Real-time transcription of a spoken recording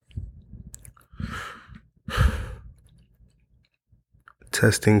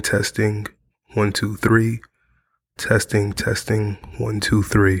Testing, testing. 1, 2, 3. Testing, testing. 1, 2,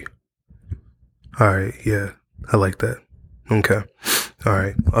 3. All right. Yeah, I like that. Okay. All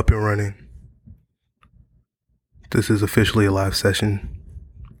right. Up and running. This is officially a live session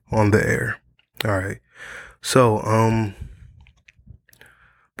on the air. All right. So,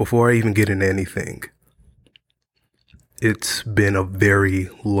 before I even get into anything, it's been a very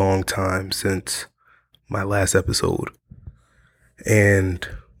long time since my last episode. And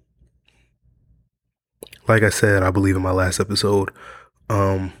like I said, I believe in my last episode,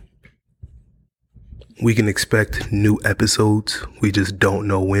 we can expect new episodes. We just don't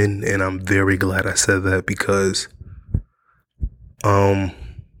know when. And I'm very glad I said that because, I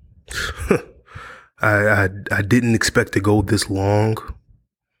didn't expect to go this long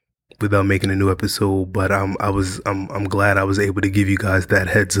without making a new episode, but I'm glad I was able to give you guys that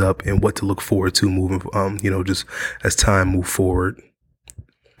heads up and what to look forward to moving, just as time moved forward.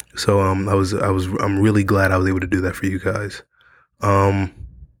 So, I'm really glad I was able to do that for you guys. For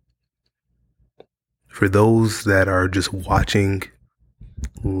those that are just watching,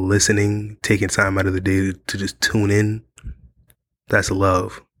 listening, taking time out of the day to just tune in, that's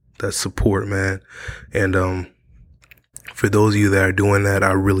love. That's support, man. And, for those of you that are doing that,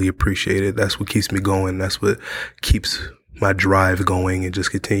 I really appreciate it. That's what keeps me going. That's what keeps my drive going and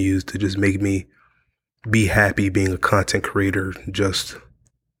just continues to just make me be happy being a content creator. Just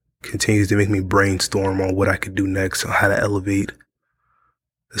continues to make me brainstorm on what I could do next, on how to elevate.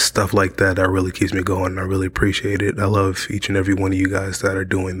 Stuff like that really keeps me going. I really appreciate it. I love each and every one of you guys that are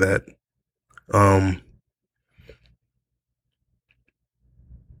doing that.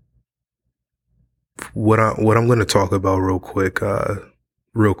 What I'm going to talk about real quick. It's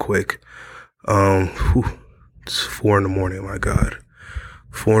 4 a.m. My God,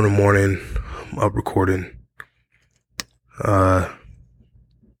 4 a.m. I'm up recording. Man,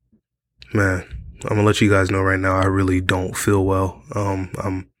 I'm gonna let you guys know right now. I really don't feel well.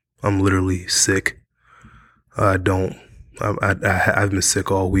 I'm literally sick. I've been sick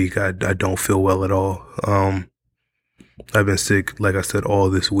all week. I don't feel well at all. I've been sick, like I said, all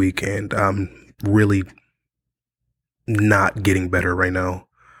this week, and I'm really not getting better right now.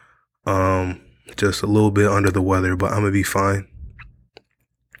 Just a little bit under the weather, but I'm gonna be fine.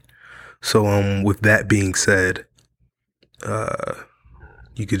 So, with that being said,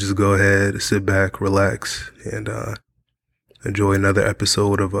 you could just go ahead, sit back, relax, and enjoy another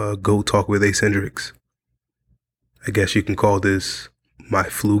episode of Go Talk with Hendrix. I guess you can call this my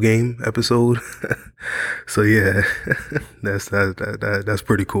flu game episode. So yeah, that's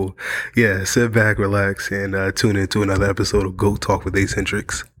pretty cool. Yeah, sit back, relax, and tune into another episode of Go Talk with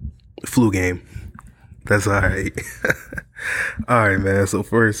Hendrix. Flu game. That's all right. All right, man. So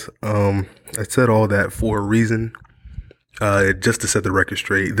first, I said all that for a reason. Just to set the record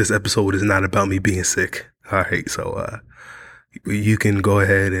straight, this episode is not about me being sick. All right. So, you can go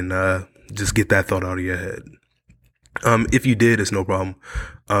ahead and, just get that thought out of your head. If you did, it's no problem.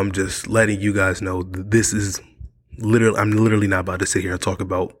 I'm just letting you guys know that this is I'm literally not about to sit here and talk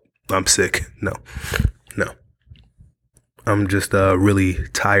about I'm sick. No. I'm just, really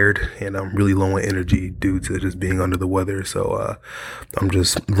tired and I'm really low on energy due to just being under the weather. So, I'm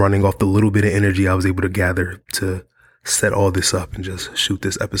just running off the little bit of energy I was able to gather to set all this up and just shoot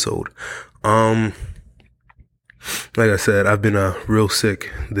this episode. Like I said, I've been real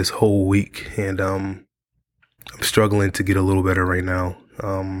sick this whole week, and I'm struggling to get a little better right now.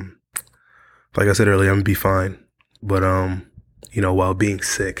 Like I said earlier, I'm gonna be fine, but while being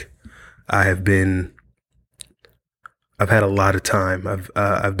sick, I've had a lot of time.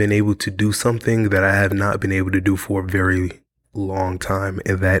 I've been able to do something that I have not been able to do for a very long time,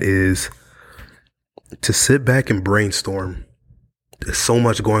 and that is to sit back and brainstorm. There's so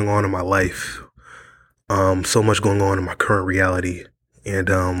much going on in my life, so much going on in my current reality, and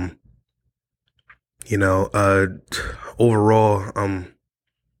overall, I'm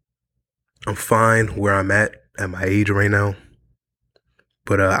fine where I'm at my age right now.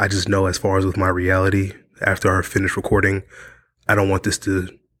 But I just know, as far as with my reality, after I finish recording, I don't want this to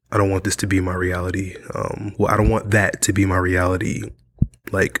be my reality. I don't want that to be my reality,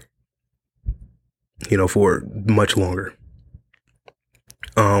 for much longer.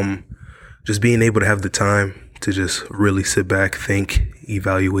 Just being able to have the time to just really sit back, think,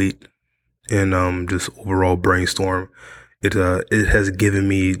 evaluate, and just overall brainstorm. It has given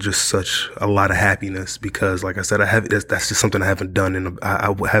me just such a lot of happiness because, like I said, that's just something I haven't done and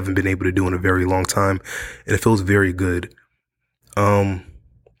I haven't been able to do in a very long time, and it feels very good. When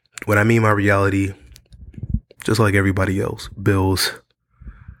I mean my reality, just like everybody else, bills,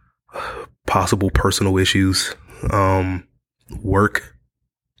 possible personal issues, work,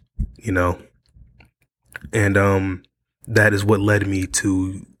 you know, and that is what led me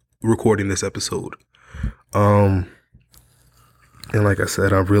to recording this episode. And like I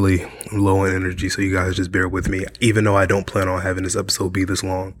said, I'm really low on energy, so you guys just bear with me, even though I don't plan on having this episode be this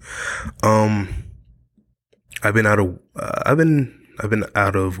long. I've been out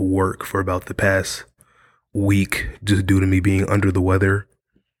of work for about the past week, just due to me being under the weather.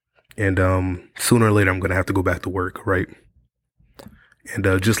 And sooner or later, I'm gonna have to go back to work, right? And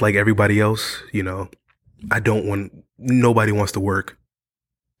just like everybody else, you know, nobody wants to work,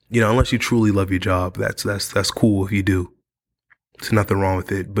 you know, unless you truly love your job. That's cool if you do. There's nothing wrong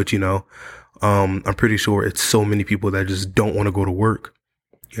with it. But, you know, I'm pretty sure it's so many people that just don't want to go to work.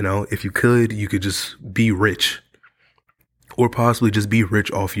 You know, if you could just be rich, or possibly just be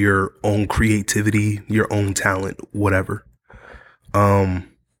rich off your own creativity, your own talent, whatever.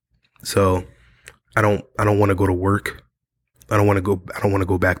 So I don't want to go to work. I don't want to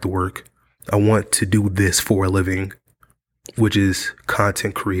go back to work. I want to do this for a living, which is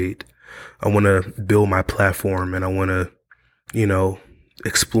content create. I want to build my platform, and I want to, you know,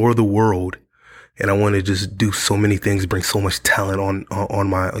 explore the world. And I want to just do so many things, bring so much talent on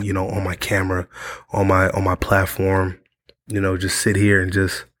my, you know, on my camera, on my platform, you know, just sit here and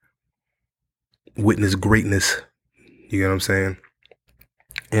just witness greatness. You know what I'm saying?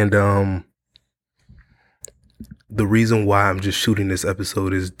 And, the reason why I'm just shooting this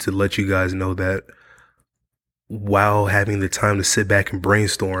episode is to let you guys know that while having the time to sit back and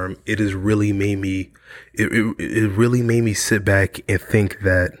brainstorm, it really made me sit back and think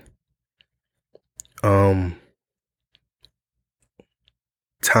that,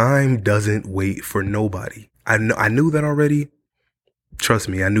 time doesn't wait for nobody. I knew that already. Trust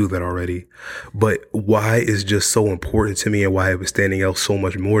me, I knew that already. But why it's just so important to me, and why it was standing out so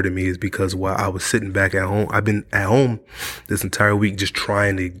much more to me, is because while I was sitting back at home, I've been at home this entire week just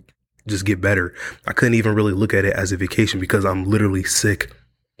trying to just get better. I couldn't even really look at it as a vacation because I'm literally sick.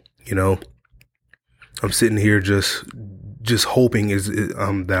 You know, I'm sitting here just hoping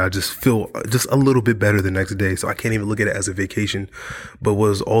that I just feel just a little bit better the next day. So I can't even look at it as a vacation. But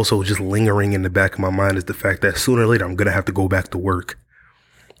was also just lingering in the back of my mind is the fact that sooner or later I'm gonna have to go back to work.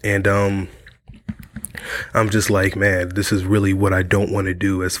 And I'm just like, man, this is really what I don't want to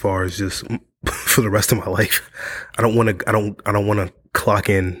do as far as just for the rest of my life. I don't want to clock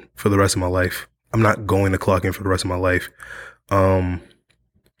in for the rest of my life. I'm not going to clock in for the rest of my life. I'm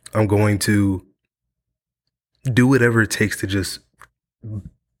going to do whatever it takes to just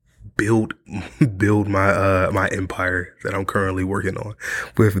build my empire that I'm currently working on,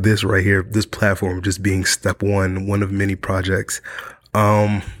 with this right here, this platform just being step one of many projects.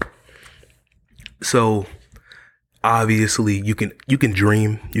 So obviously you can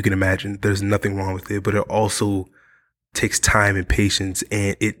dream, you can imagine, there's nothing wrong with it, but it also takes time and patience,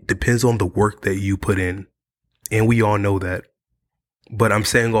 and it depends on the work that you put in. And we all know that. But I'm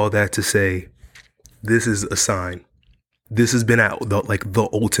saying all that to say, this is a sign. This has been the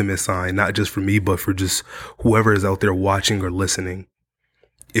ultimate sign, not just for me, but for just whoever is out there watching or listening.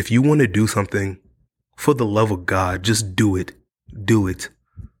 If you want to do something, for the love of God, just do it. Do it.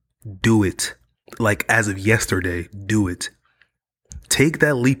 Do it. Like as of yesterday, do it. Take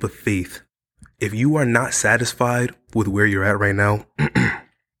that leap of faith. If you are not satisfied with where you're at right now,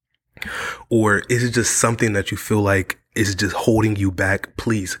 or is it just something that you feel like is just holding you back,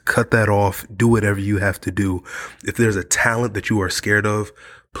 please cut that off. Do whatever you have to do. If there's a talent that you are scared of,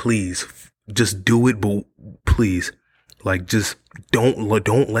 please just do it. But please, like, just don't let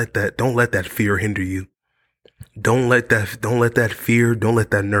that fear hinder you. Don't let that fear, don't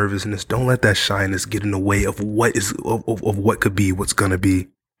let that nervousness, don't let that shyness get in the way of what could be, what's gonna be.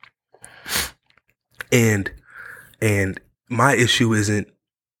 And my issue isn't,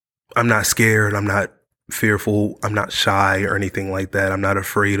 I'm not scared, I'm not fearful, I'm not shy or anything like that. I'm not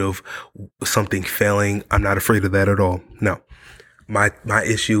afraid of something failing. I'm not afraid of that at all. No. My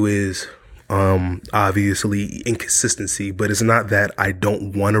issue is obviously inconsistency, but it's not that I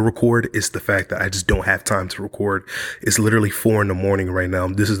don't want to record. It's the fact that I just don't have time to record. It's literally 4 a.m. right now.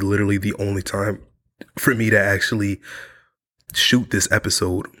 This is literally the only time for me to actually shoot this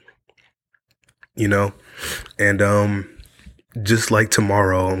episode, you know? And just like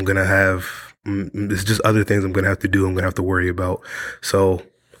tomorrow, I'm going to have, it's just other things I'm going to have to do. I'm going to have to worry about. So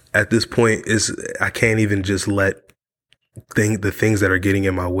at this point, I can't even just let the things that are getting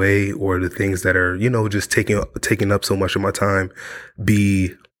in my way, or the things that are, you know, just taking up so much of my time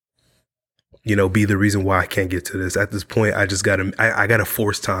be the reason why I can't get to this. At this point, I just gotta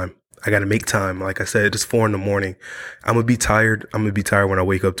force time. I got to make time. Like I said, it's 4 a.m. I'm going to be tired. I'm going to be tired when I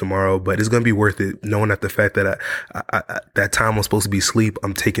wake up tomorrow, but it's going to be worth it knowing that the fact that that time was supposed to be sleep,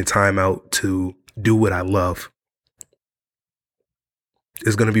 I'm taking time out to do what I love.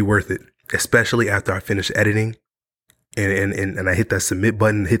 It's going to be worth it, especially after I finish editing and I hit that submit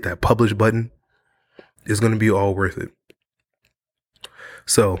button, hit that publish button. It's going to be all worth it.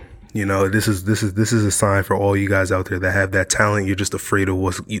 So, this is a sign for all you guys out there that have that talent. You're just afraid of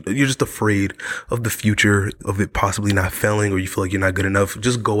you're just afraid of the future, of it possibly not failing, or you feel like you're not good enough.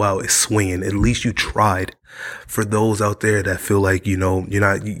 Just go out and swinging. At least you tried. For those out there that feel like,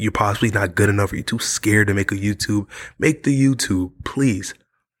 you're possibly not good enough, or you're too scared to make a YouTube, make the YouTube, please.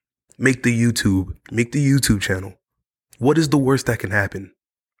 Make the YouTube channel. What is the worst that can happen?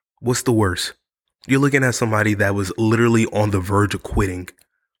 What's the worst? You're looking at somebody that was literally on the verge of quitting.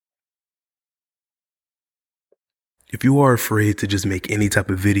 If you are afraid to just make any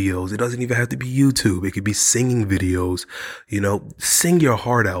type of videos, it doesn't even have to be YouTube. It could be singing videos. Sing your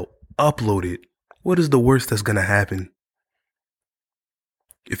heart out, upload it. What is the worst that's going to happen?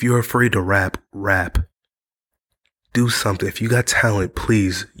 If you're afraid to rap. Do something. If you got talent,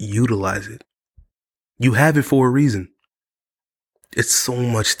 please utilize it. You have it for a reason. It's so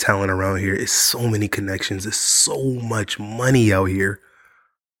much talent around here. It's so many connections. It's so much money out here.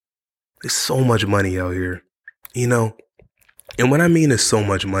 And when I mean it's so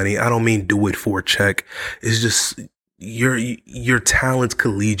much money, I don't mean do it for a check. It's just your talents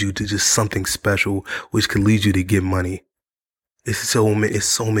could lead you to just something special, which could lead you to get money. It's so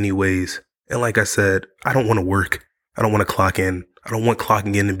many ways. And like I said, I don't want to work. I don't want to clock in. I don't want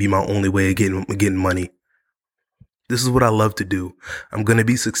clocking in to be my only way of getting money. This is what I love to do. I'm going to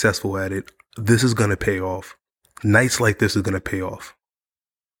be successful at it. This is going to pay off. Nights like this are going to pay off.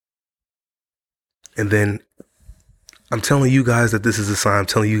 And then I'm telling you guys that this is a sign. I'm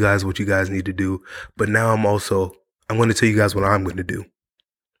telling you guys what you guys need to do. But now I'm going to tell you guys what I'm going to do.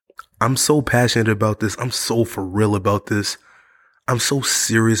 I'm so passionate about this. I'm so for real about this. I'm so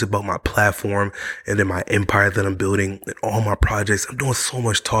serious about my platform and then my empire that I'm building and all my projects. I'm doing so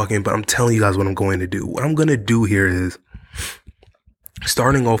much talking, but I'm telling you guys what I'm going to do. What I'm going to do here is,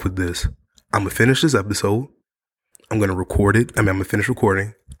 starting off with this, I'm going to finish this episode. I'm going to record it. I'm going to finish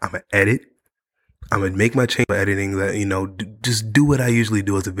recording. I'm going to edit. I'm going to make my change for editing that, just do what I usually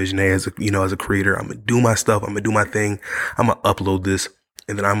do as a visionary, as a creator. I'm going to do my stuff. I'm going to do my thing. I'm going to upload this.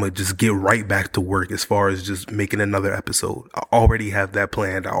 And then I'm going to just get right back to work as far as just making another episode. I already have that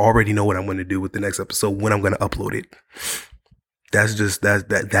planned. I already know what I'm going to do with the next episode, when I'm going to upload it. That's just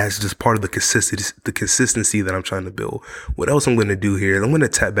part of the consistency that I'm trying to build. What else I'm going to do here is I'm going to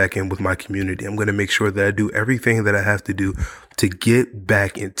tap back in with my community. I'm going to make sure that I do everything that I have to do to get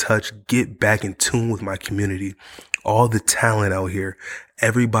back in touch, get back in tune with my community. All the talent out here,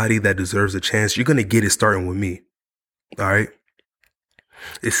 everybody that deserves a chance, you're going to get it starting with me. All right.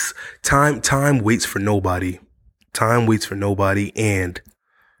 It's time waits for nobody. Time waits for nobody. And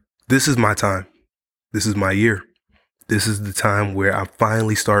this is my time. This is my year. This is the time where I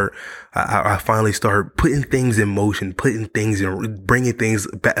finally start putting things in motion, bringing things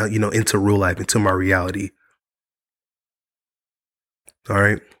back, into real life, into my reality. All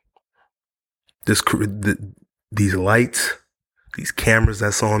right. These lights, these cameras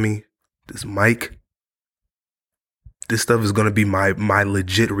that's on me, this mic, this stuff is going to be my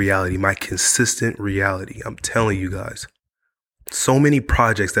legit reality, my consistent reality. I'm telling you guys. So many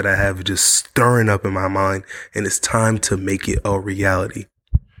projects that I have just stirring up in my mind, and it's time to make it a reality.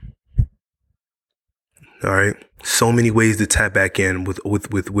 All right. So many ways to tap back in with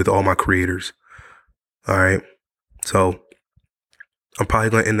all my creators. All right. So I'm probably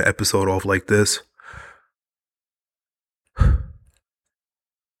going to end the episode off like this.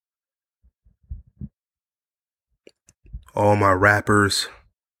 All my rappers,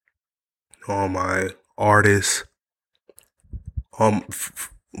 all my artists,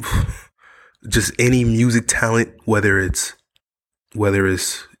 just any music talent, whether it's,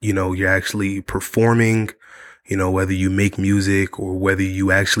 you're actually performing, whether you make music or whether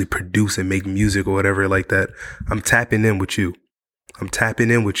you actually produce and make music or whatever like that. I'm tapping in with you. I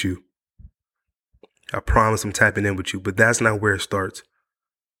promise I'm tapping in with you, but that's not where it starts.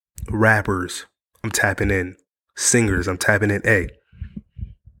 Rappers, I'm tapping in. Singers, I'm tapping in.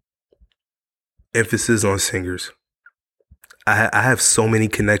 Emphasis on singers. I have so many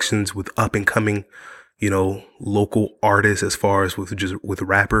connections with up and coming, local artists as far as with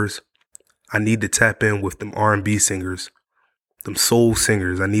rappers. I need to tap in with them R&B singers, them soul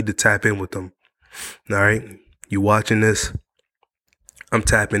singers. I need to tap in with them. All right. You watching this? I'm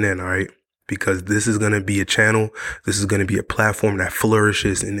tapping in. All right. because this is going to be a channel. This is going to be a platform that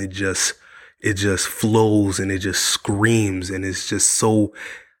flourishes, and it just flows, and it just screams, and it's just so,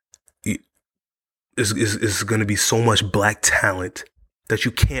 it's going to be so much black talent that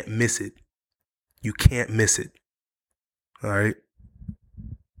you can't miss it. You can't miss it. All right.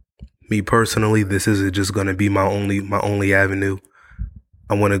 Me personally, this isn't just going to be my only avenue.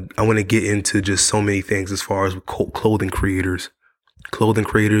 I want to get into just so many things as far as clothing creators. Clothing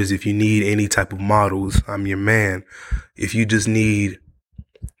creators, if you need any type of models, I'm your man. If you just need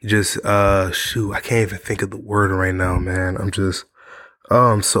I can't even think of the word right now, man.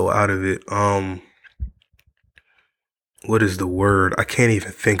 I'm so out of it. What is the word? I can't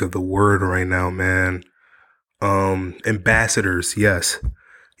even think of the word right now, man. Ambassadors, yes.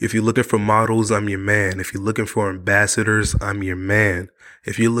 If you're looking for models, I'm your man. If you're looking for ambassadors, I'm your man.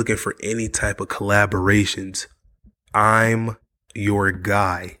 If you're looking for any type of collaborations, I'm your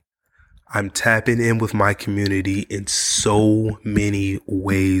guy. I'm tapping in with my community in so many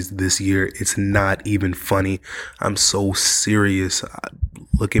ways this year. It's not even funny. I'm so serious.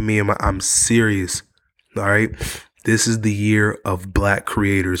 Look at me. I'm serious. All right. This is the year of black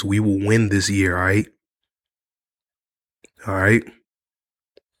creators. We will win this year. All right. All right.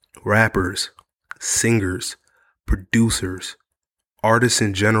 Rappers, singers, producers, artists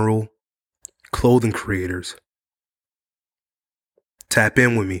in general, clothing creators. Tap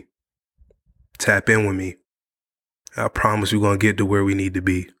in with me. Tap in with me. I promise we're going to get to where we need to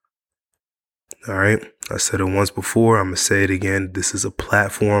be. All right. I said it once before. I'm going to say it again. This is a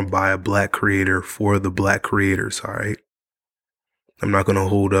platform by a black creator for the black creators. All right. I'm not going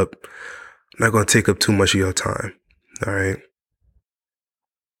to take up too much of your time. All right.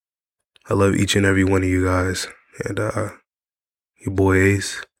 I love each and every one of you guys. And your boy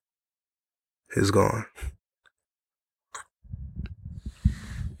Ace is gone.